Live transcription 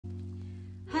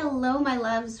Hello, my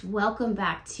loves. Welcome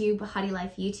back to Bahati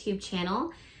Life YouTube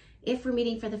channel. If we're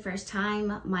meeting for the first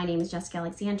time, my name is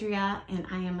Alexandria, and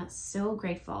I am so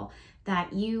grateful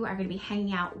that you are going to be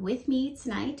hanging out with me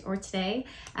tonight or today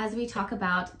as we talk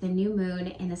about the new moon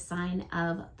in the sign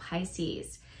of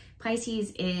Pisces.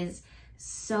 Pisces is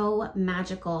so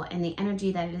magical, and the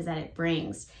energy that it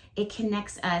brings. It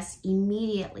connects us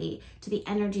immediately to the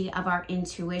energy of our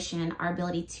intuition, our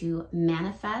ability to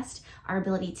manifest, our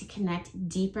ability to connect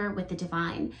deeper with the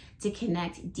divine, to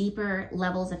connect deeper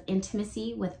levels of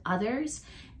intimacy with others,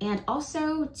 and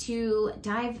also to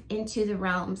dive into the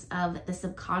realms of the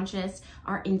subconscious,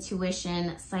 our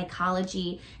intuition,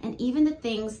 psychology, and even the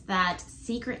things that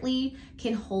secretly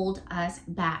can hold us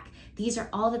back. These are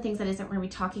all the things that we're going to be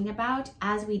talking about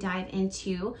as we dive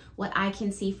into what I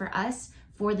can see for us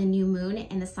for the new moon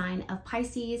in the sign of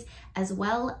Pisces, as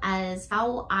well as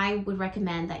how I would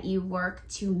recommend that you work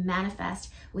to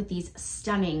manifest with these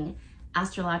stunning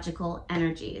astrological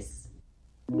energies.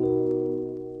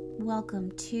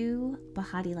 Welcome to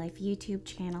Bahati Life YouTube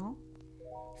channel,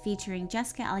 featuring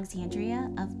Alexandria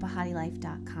of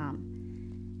BahatiLife.com.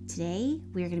 Today,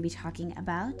 we are going to be talking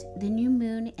about the new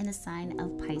moon in the sign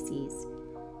of Pisces,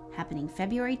 happening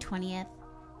February 20th,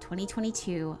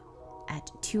 2022 at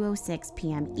 2:06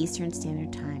 p.m. Eastern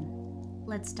Standard Time.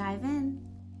 Let's dive in.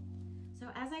 So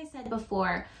as I said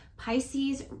before,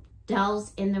 Pisces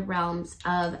delves in the realms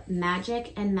of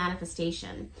magic and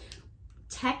manifestation.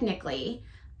 Technically,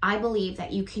 I believe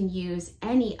that you can use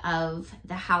any of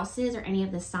the houses or any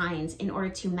of the signs in order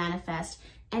to manifest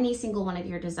any single one of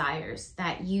your desires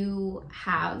that you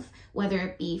have, whether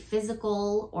it be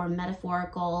physical or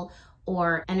metaphorical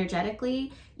or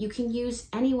energetically. You can use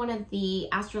any one of the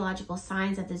astrological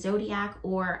signs of the zodiac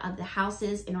or of the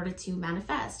houses in order to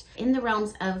manifest. In the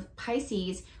realms of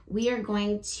Pisces, we are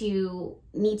going to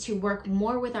need to work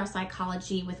more with our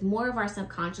psychology, with more of our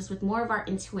subconscious, with more of our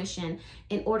intuition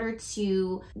in order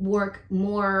to work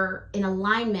more in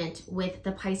alignment with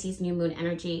the Pisces new moon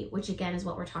energy, which again is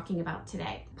what we're talking about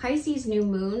today. Pisces new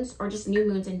moons, or just new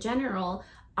moons in general,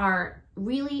 are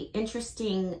really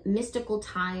interesting mystical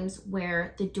times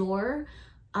where the door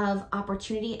of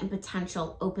opportunity and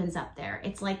potential opens up there.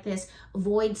 It's like this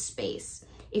void space.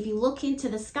 If you look into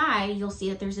the sky, you'll see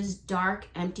that there's this dark,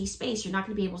 empty space. You're not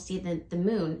going to be able to see the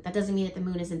moon. That doesn't mean that the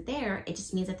moon isn't there. It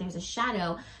just means that there's a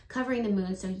shadow covering the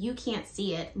moon, so you can't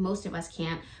see it. Most of us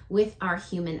can't with our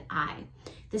human eye.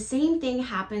 The same thing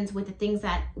happens with the things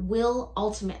that will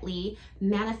ultimately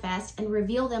manifest and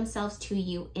reveal themselves to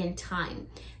you in time.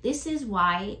 This is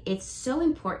why it's so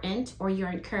important, or you're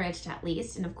encouraged at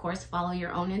least, and of course follow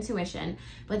your own intuition,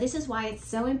 but this is why it's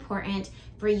so important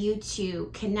for you to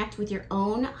connect with your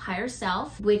own higher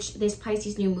self, which this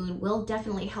Pisces new moon will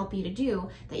definitely help you to do,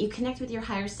 that you connect with your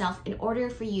higher self in order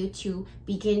for you to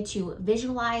begin to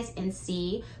visualize and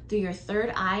see through your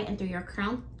third eye and through your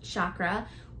crown chakra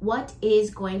what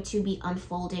is going to be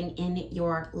unfolding in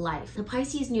your life. The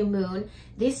Pisces new moon,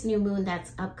 this new moon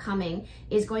that's upcoming,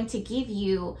 is going to give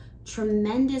you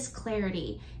tremendous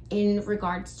clarity in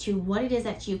regards to what it is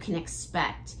that you can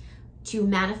expect to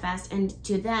manifest and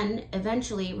to then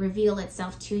eventually reveal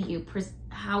itself to you,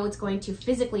 how it's going to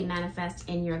physically manifest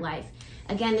in your life.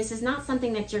 Again, this is not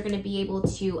something that you're going to be able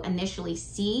to initially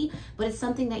see, but it's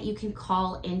something that you can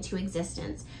call into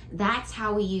existence. That's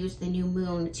how we use the new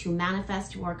moon to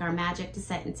manifest, to work our magic, to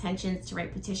set intentions, to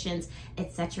write petitions,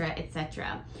 etc.,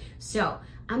 etc. So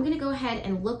I'm going to go ahead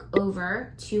and look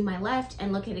over to my left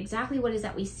and look at exactly what it is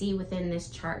that we see within this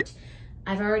chart.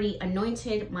 I've already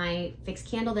anointed my fixed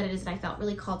candle that it is that I felt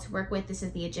really called to work with. This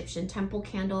is the Egyptian temple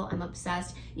candle. I'm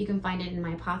obsessed. You can find it in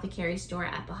my apothecary store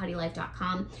at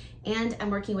BahatiLife.com. And I'm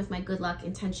working with my good luck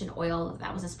intention oil.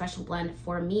 That was a special blend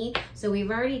for me. So we've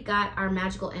already got our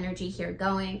magical energy here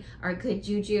going, our good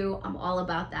juju. I'm all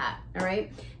about that. All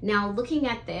right. Now looking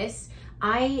at this,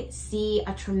 I see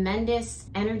a tremendous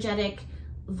energetic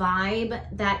vibe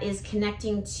that is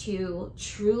connecting to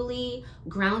truly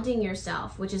grounding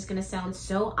yourself, which is going to sound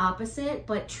so opposite,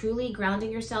 but truly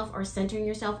grounding yourself or centering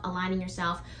yourself, aligning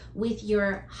yourself with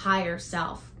your higher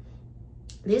self.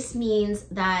 This means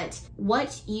that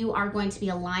what you are going to be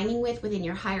aligning with within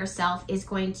your higher self is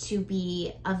going to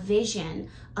be a vision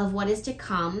of what is to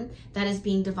come that is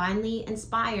being divinely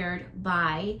inspired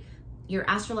by your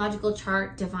astrological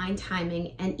chart, divine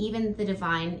timing, and even the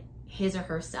divine his or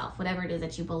herself, whatever it is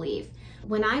that you believe.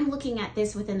 When I'm looking at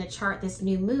this within the chart, this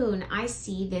new moon, I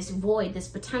see this void, this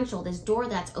potential, this door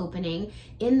that's opening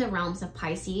in the realms of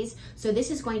Pisces. So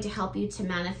this is going to help you to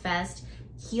manifest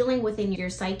healing within your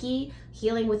psyche,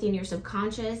 healing within your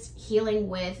subconscious, healing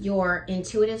with your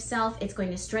intuitive self. It's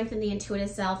going to strengthen the intuitive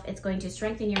self. It's going to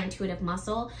strengthen your intuitive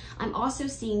muscle. I'm also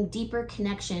seeing deeper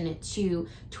connection to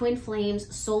twin flames,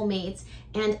 soulmates,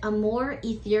 and a more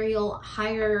ethereal,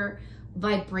 higher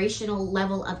vibrational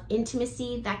level of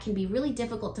intimacy that can be really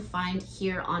difficult to find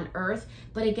here on Earth.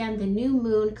 But again, the new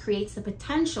moon creates the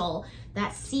potential,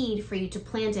 that seed, for you to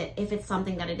plant it if it's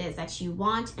something that it is that you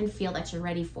want and feel that you're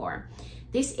ready for.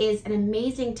 This is an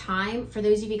amazing time for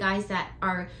those of you guys that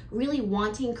are really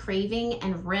wanting, craving,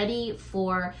 and ready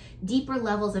for deeper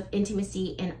levels of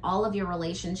intimacy in all of your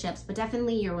relationships, but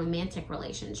definitely your romantic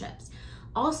relationships.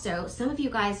 Also, some of you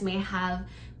guys may have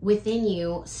within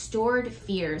you stored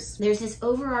fears. There's this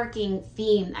overarching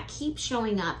theme that keeps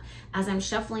showing up as I'm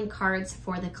shuffling cards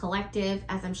for the collective,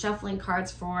 as I'm shuffling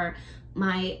cards for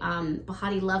my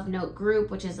Bahati Love Note group,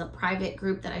 which is a private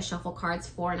group that I shuffle cards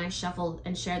for, and I shuffle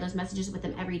and share those messages with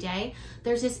them every day.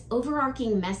 There's this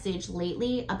overarching message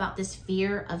lately about this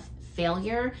fear of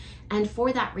failure, and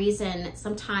for that reason,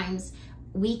 sometimes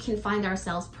we can find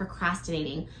ourselves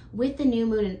procrastinating. With the new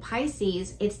moon in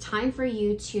Pisces, it's time for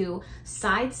you to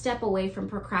sidestep away from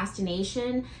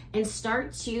procrastination and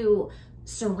start to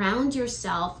surround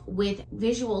yourself with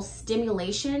visual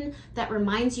stimulation that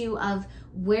reminds you of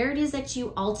where it is that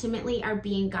you ultimately are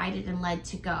being guided and led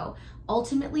to go.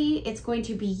 Ultimately, it's going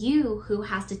to be you who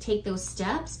has to take those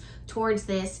steps towards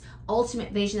this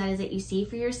ultimate vision that is that you see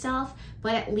for yourself,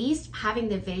 but at least having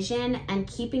the vision and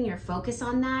keeping your focus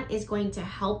on that is going to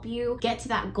help you get to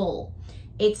that goal.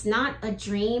 It's not a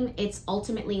dream, it's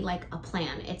ultimately like a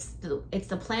plan. It's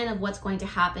the plan of what's going to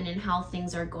happen and how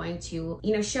things are going to,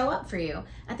 show up for you.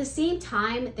 At the same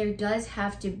time, there does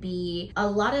have to be a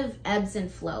lot of ebbs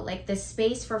and flow, like the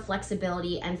space for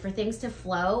flexibility and for things to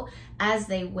flow as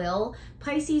they will.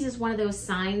 Pisces is one of those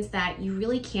signs that you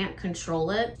really can't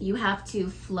control it. You have to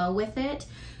flow with it.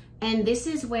 And this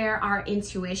is where our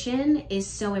intuition is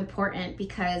so important,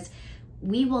 because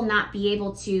we will not be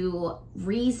able to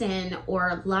reason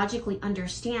or logically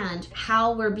understand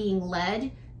how we're being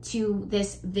led to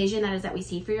this vision that we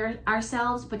see for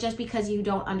ourselves. But just because you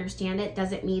don't understand it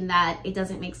doesn't mean that it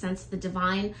doesn't make sense to the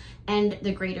divine and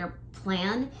the greater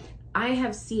plan. I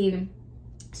have seen,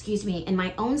 in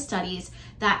my own studies,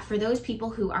 that for those people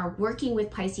who are working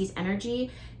with Pisces energy,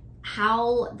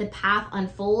 how the path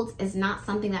unfolds is not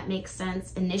something that makes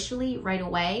sense initially right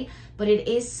away, but it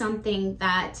is something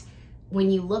that when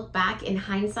you look back in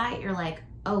hindsight, you're like,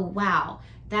 oh wow,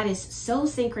 that is so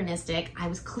synchronistic. I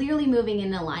was clearly moving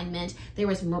in alignment. There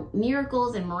was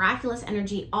miracles and miraculous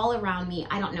energy all around me.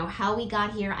 I don't know how we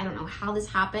got here. I don't know how this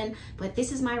happened, but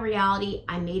this is my reality.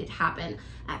 I made it happen.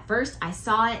 At first I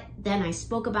saw it, then I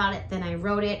spoke about it, then I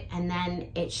wrote it, and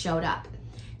then it showed up.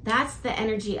 That's the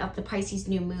energy of the Pisces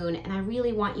new moon, and I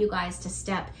really want you guys to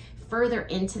step further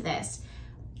into this.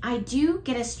 I do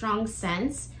get a strong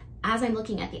sense as I'm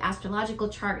looking at the astrological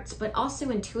charts, but also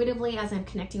intuitively as I'm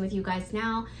connecting with you guys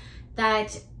now,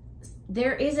 that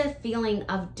there is a feeling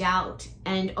of doubt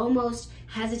and almost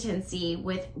hesitancy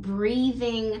with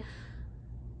breathing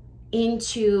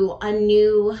into a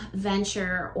new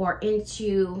venture or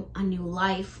into a new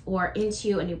life or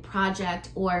into a new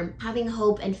project or having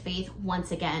hope and faith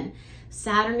once again.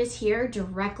 Saturn is here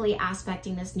directly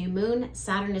aspecting this new moon.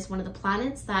 Saturn is one of the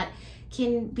planets that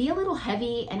can be a little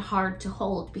heavy and hard to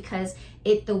hold, because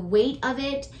the weight of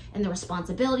it and the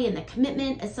responsibility and the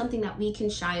commitment is something that we can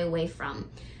shy away from.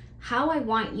 How I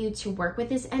want you to work with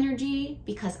this energy,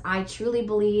 because I truly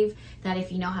believe that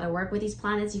if you know how to work with these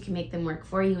planets, you can make them work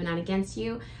for you and not against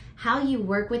you. How you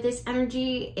work with this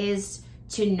energy is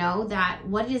to know that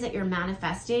what it is that you're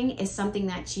manifesting is something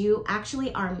that you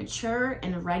actually are mature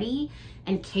and ready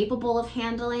and capable of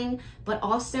handling. But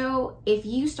also, if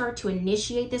you start to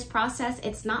initiate this process,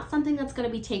 it's not something that's going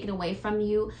to be taken away from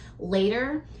you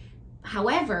later.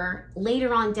 However,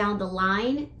 later on down the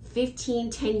line,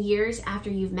 10 years after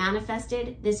you've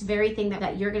manifested this very thing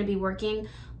that you're going to be working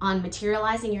on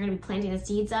materializing, you're going to be planting the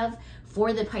seeds of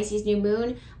for the Pisces new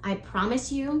moon, I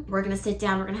promise you, we're going to sit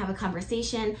down, we're going to have a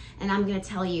conversation, and I'm going to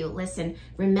tell you, listen,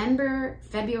 remember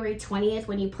February 20th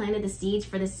when you planted the seeds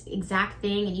for this exact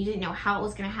thing and you didn't know how it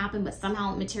was going to happen, but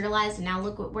somehow it materialized, and now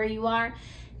look where you are.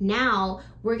 Now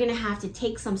we're going to have to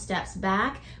take some steps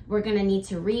back. We're going to need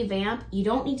to revamp. You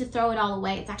don't need to throw it all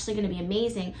away. It's actually going to be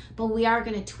amazing, but we are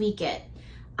going to tweak it.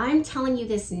 I'm telling you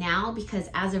this now because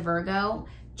as a Virgo,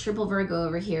 triple Virgo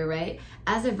over here, right?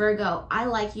 As a Virgo, I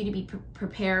like you to be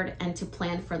prepared and to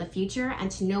plan for the future and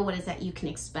to know what is that you can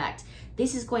expect.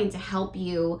 This is going to help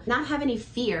you not have any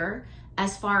fear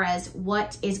as far as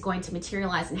what is going to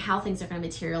materialize and how things are going to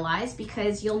materialize,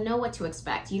 because you'll know what to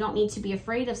expect. You don't need to be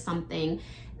afraid of something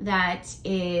that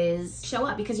is show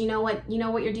up, because you know what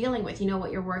you're dealing with, you know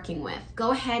what you're working with.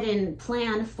 Go ahead and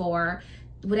plan for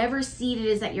whatever seed it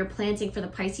is that you're planting for the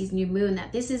Pisces new moon,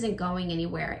 that this isn't going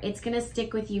anywhere. It's going to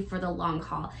stick with you for the long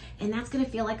haul, and that's going to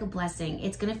feel like a blessing.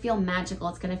 It's going to feel magical.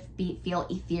 It's going to feel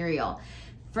ethereal.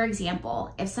 For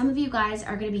example, if some of you guys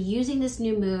are going to be using this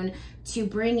new moon to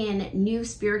bring in new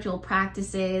spiritual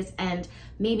practices and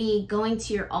maybe going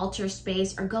to your altar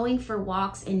space or going for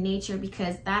walks in nature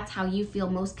because that's how you feel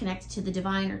most connected to the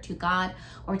divine or to God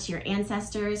or to your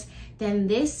ancestors, then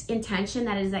this intention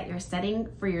that you're setting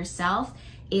for yourself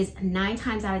is 9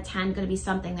 times out of 10 going to be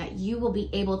something that you will be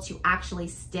able to actually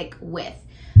stick with.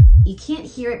 You can't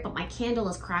hear it, but my candle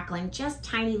is crackling just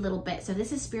tiny little bit. So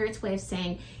this is Spirit's way of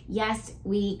saying, yes,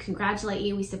 we congratulate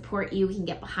you, we support you, we can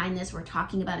get behind this, we're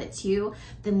talking about it too.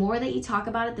 The more that you talk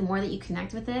about it, the more that you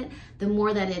connect with it, the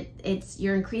more that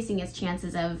you're increasing its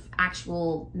chances of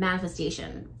actual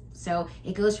manifestation. So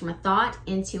it goes from a thought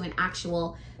into an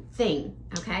actual thing,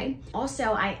 okay?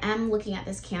 Also, I am looking at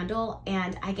this candle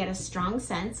and I get a strong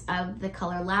sense of the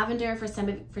color lavender. For some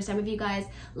of you guys,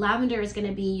 lavender is going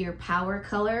to be your power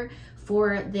color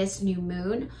for this new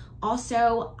moon.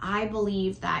 Also, I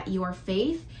believe that your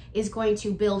faith is going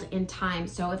to build in time.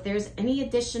 So if there's any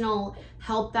additional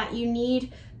help that you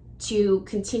need to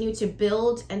continue to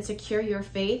build and secure your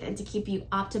faith and to keep you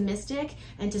optimistic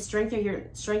and to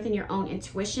strengthen your own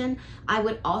intuition, I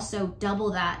would also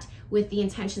double that with the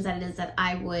intentions that it is that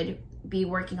I would be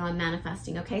working on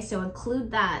manifesting, okay? So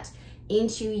include that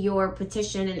into your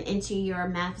petition and into your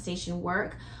manifestation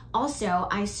work. Also,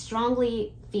 I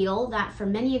strongly feel that for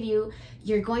many of you,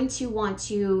 you're going to want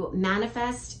to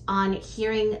manifest on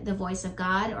hearing the voice of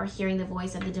God or hearing the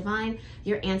voice of the divine,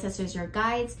 your ancestors, your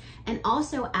guides, and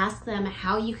also ask them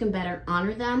how you can better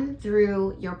honor them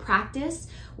through your practice,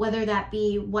 whether that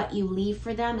be what you leave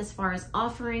for them as far as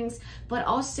offerings, but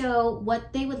also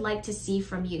what they would like to see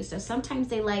from you. So sometimes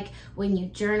they like when you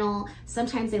journal,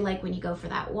 sometimes they like when you go for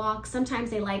that walk,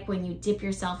 sometimes they like when you dip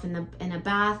yourself in a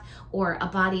bath or a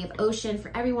body of ocean.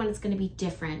 For everyone, it's going to be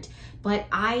different. But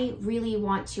I really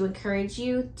want to encourage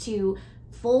you to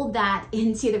fold that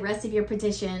into the rest of your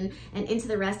petition and into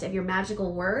the rest of your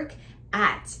magical work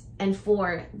at and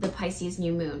for the Pisces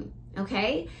new moon,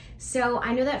 okay? So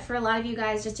I know that for a lot of you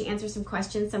guys, just to answer some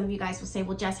questions, some of you guys will say,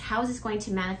 well, Jess, how is this going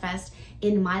to manifest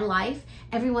in my life?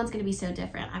 Everyone's going to be so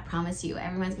different. I promise you,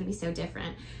 everyone's going to be so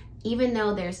different. Even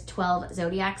though there's 12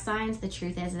 zodiac signs, the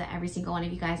truth is that every single one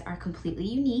of you guys are completely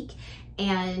unique,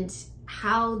 and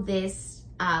how this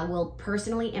will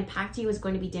personally impact you is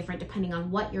going to be different depending on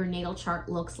what your natal chart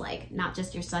looks like, not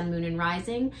just your sun, moon, and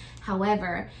rising.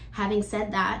 However, having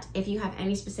said that, if you have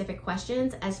any specific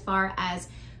questions as far as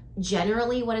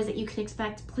generally what is it you can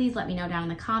expect, please let me know down in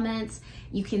the comments.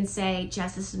 You can say,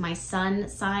 Jess, this is my sun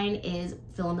sign is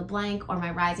fill in the blank, or my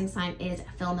rising sign is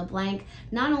fill in the blank.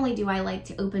 Not only do I like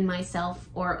to open myself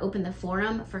or open the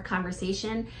forum for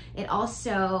conversation, it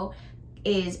also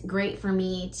is great for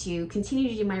me to continue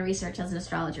to do my research as an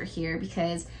astrologer here,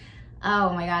 because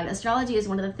oh my God, astrology is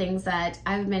one of the things that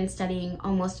I've been studying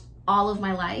almost all of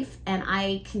my life, and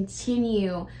I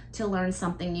continue to learn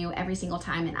something new every single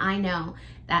time. And I know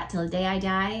that till the day I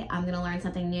die, I'm gonna learn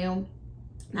something new,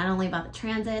 not only about the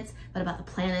transits, but about the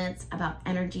planets, about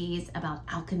energies, about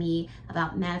alchemy,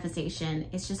 about manifestation.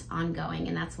 It's just ongoing,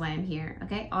 and that's why I'm here,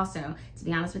 okay? Also, to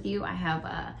be honest with you, I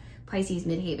have Pisces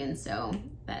midheaven, so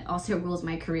that also rules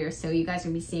my career, so you guys are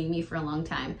gonna be seeing me for a long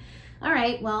time. All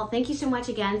right, well, thank you so much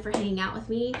again for hanging out with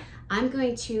me. I'm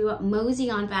going to mosey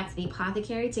on back to the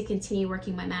apothecary to continue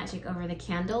working my magic over the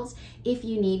candles. If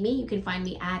you need me, you can find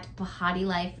me at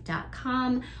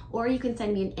bahatilife.com, or you can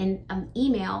send me an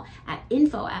email at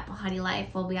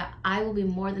info@bahatilife. I will be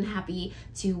more than happy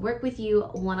to work with you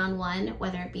one-on-one,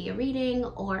 whether it be a reading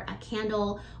or a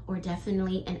candle or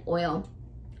definitely an oil.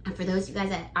 And for those of you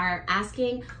guys that are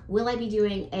asking, will I be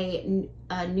doing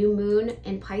a new moon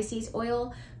in Pisces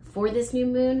oil for this new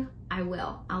moon? I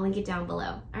will. I'll link it down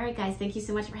below. All right, guys, thank you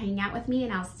so much for hanging out with me,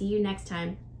 and I'll see you next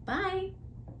time. Bye.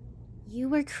 You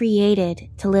were created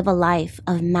to live a life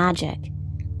of magic,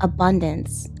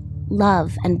 abundance,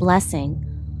 love, and blessing,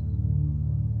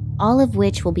 all of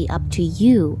which will be up to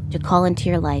you to call into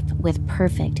your life with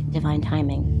perfect divine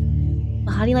timing.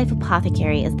 Bahati Life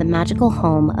Apothecary is the magical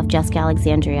home of Jessica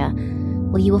Alexandria,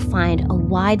 where you will find a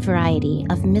wide variety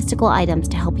of mystical items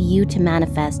to help you to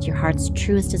manifest your heart's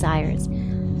truest desires,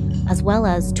 as well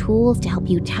as tools to help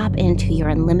you tap into your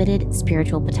unlimited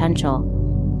spiritual potential.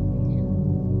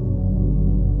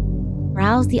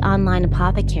 Browse the online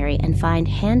apothecary and find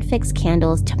hand-fixed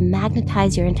candles to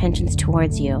magnetize your intentions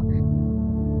towards you.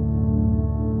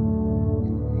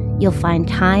 You'll find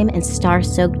thyme and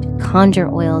star-soaked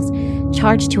conjure oils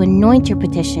charged to anoint your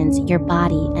petitions, your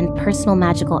body, and personal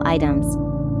magical items.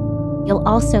 You'll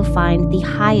also find the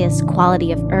highest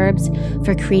quality of herbs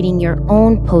for creating your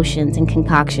own potions and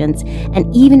concoctions,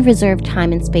 and even reserve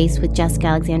time and space with Jessica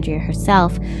Alexandria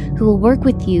herself, who will work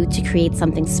with you to create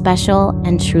something special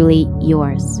and truly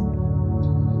yours.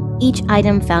 Each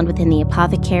item found within the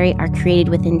apothecary are created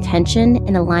with intention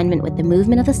in alignment with the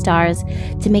movement of the stars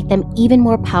to make them even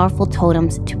more powerful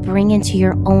totems to bring into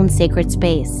your own sacred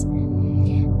space.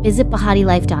 Visit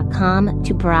BahatiLife.com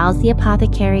to browse the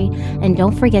apothecary, and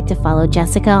don't forget to follow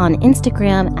Jessica on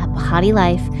Instagram at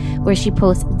BahatiLife, where she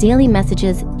posts daily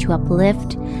messages to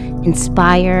uplift,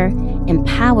 inspire,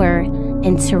 empower,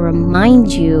 and to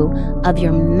remind you of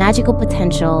your magical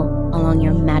potential along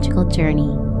your magical journey.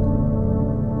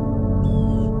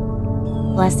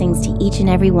 Blessings to each and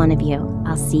every one of you.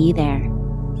 I'll see you there.